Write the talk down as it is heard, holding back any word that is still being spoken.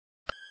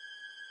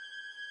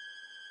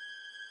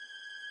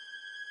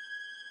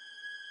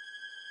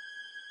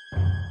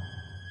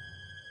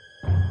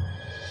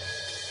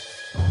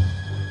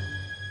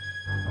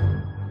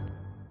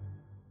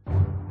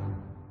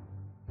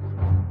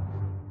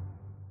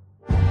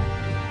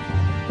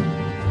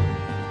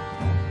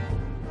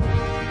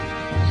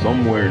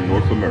Somewhere in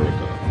North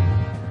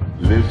America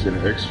lives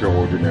an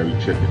extraordinary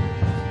chicken.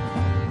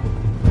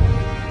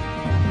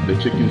 The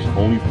chicken's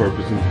only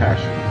purpose and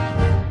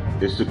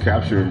passion is to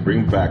capture and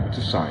bring back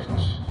to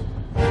science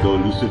the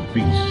elusive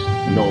beast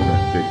known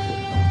as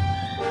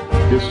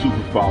Bigfoot. This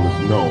superfowl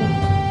is known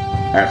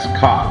as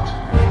Cod,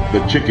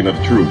 the chicken of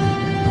truth.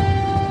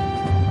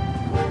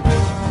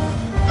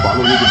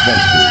 Follow his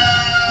adventures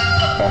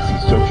as he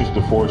searches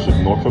the forests of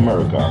North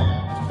America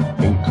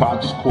in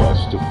Cod's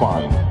quest to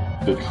find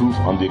the truth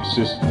on the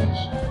existence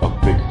of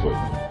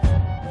Bigfoot.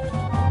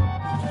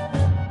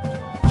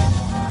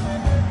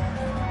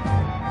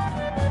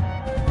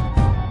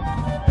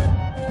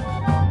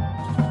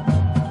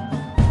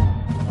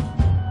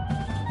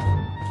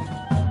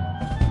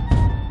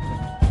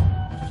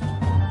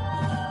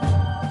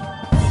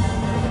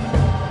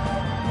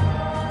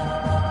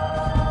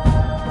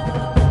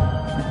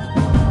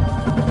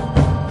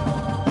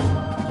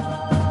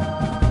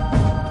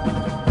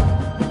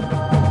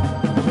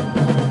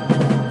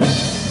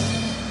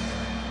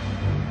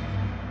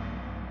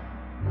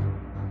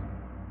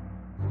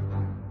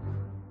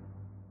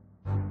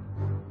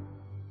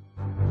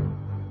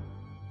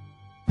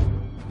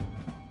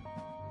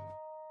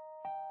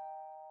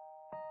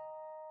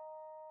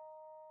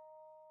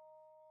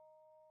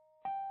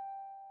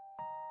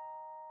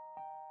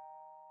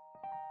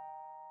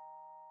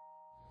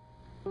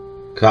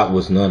 Cod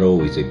was not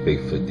always a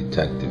Bigfoot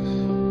detective,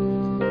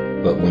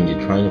 but when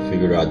you're trying to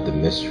figure out the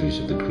mysteries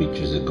of the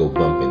creatures that go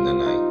bump in the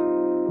night,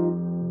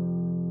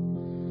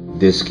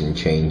 this can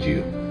change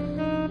you.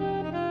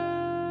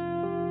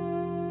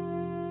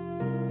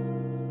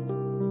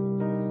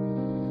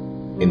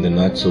 In the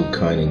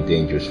not-so-kind and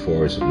dangerous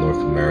forests of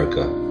North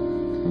America,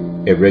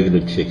 a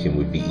regular chicken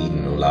would be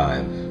eaten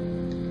alive,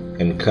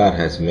 and Cod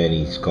has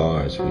many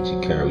scars which he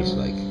carries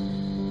like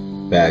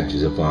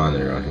badges of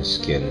honor on his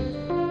skin.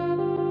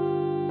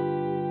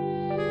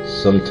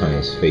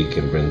 Sometimes fate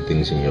can bring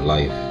things in your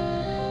life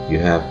you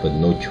have but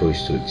no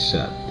choice to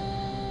accept.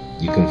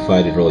 You can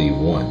fight it all you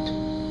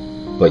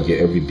want, but your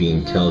every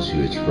being tells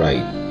you it's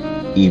right,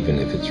 even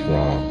if it's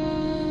wrong.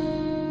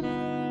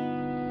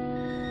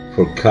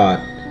 For Cod,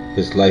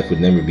 his life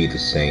would never be the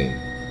same.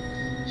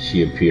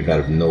 She appeared out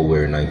of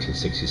nowhere in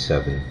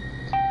 1967.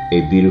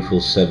 A beautiful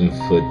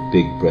 7-foot,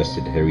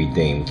 big-breasted, hairy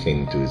dame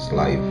came into his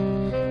life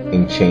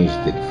and changed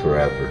it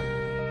forever.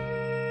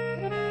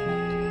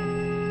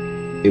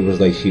 It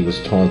was like she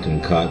was taunting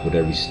Cod with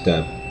every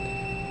step,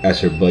 as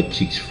her butt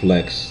cheeks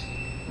flexed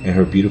and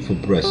her beautiful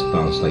breasts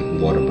bounced like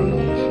water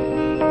balloons.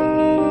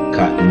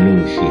 Cod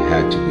knew she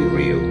had to be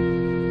real.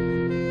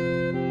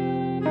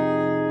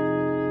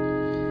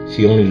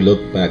 She only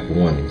looked back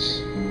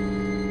once,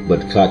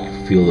 but Cod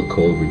could feel the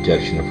cold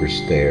rejection of her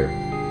stare,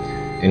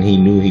 and he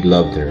knew he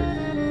loved her,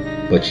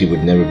 but she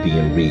would never be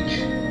in reach,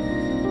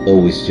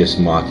 always just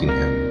mocking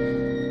him.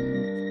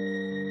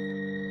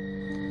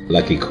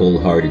 Like a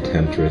cold-hearted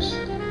temptress,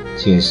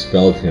 she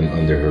expelled him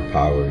under her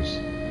powers,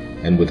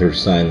 and with her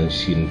silence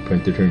she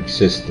imprinted her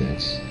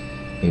existence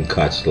in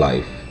Cod's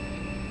life,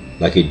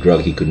 like a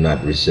drug he could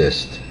not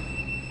resist.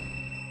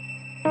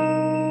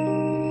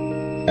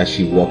 As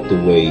she walked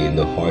away in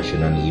the harsh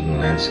and uneven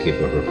landscape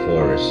of her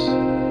forest,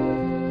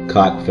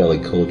 Cod felt a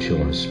cold chill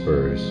on her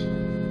spurs,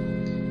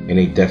 and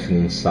a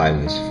deafening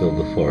silence filled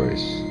the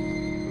forest,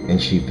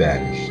 and she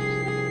vanished.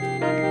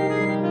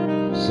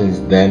 Since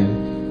then,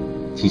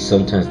 she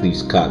sometimes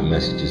leaves Cod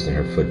messages in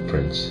her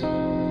footprints,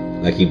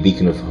 like a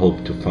beacon of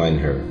hope to find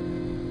her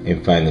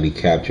and finally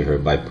capture her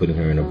by putting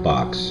her in a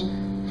box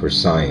for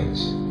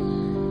science,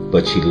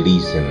 but she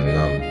leaves him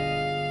numb.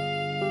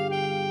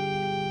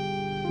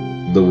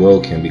 The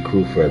world can be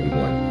cruel for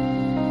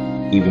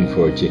everyone, even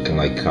for a chicken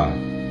like Cod.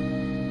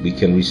 We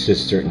can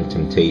resist certain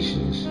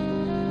temptations,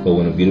 but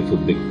when a beautiful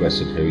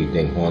big-breasted hairy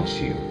thing haunts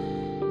you,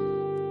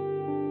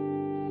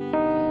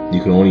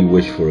 you can only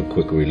wish for a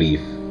quick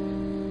relief.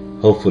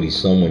 Hopefully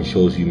someone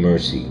shows you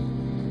mercy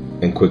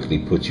and quickly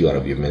puts you out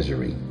of your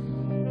misery.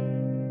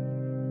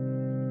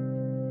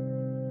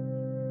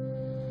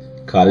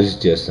 Cod is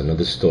just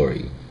another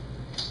story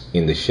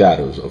in the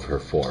shadows of her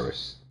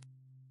forest.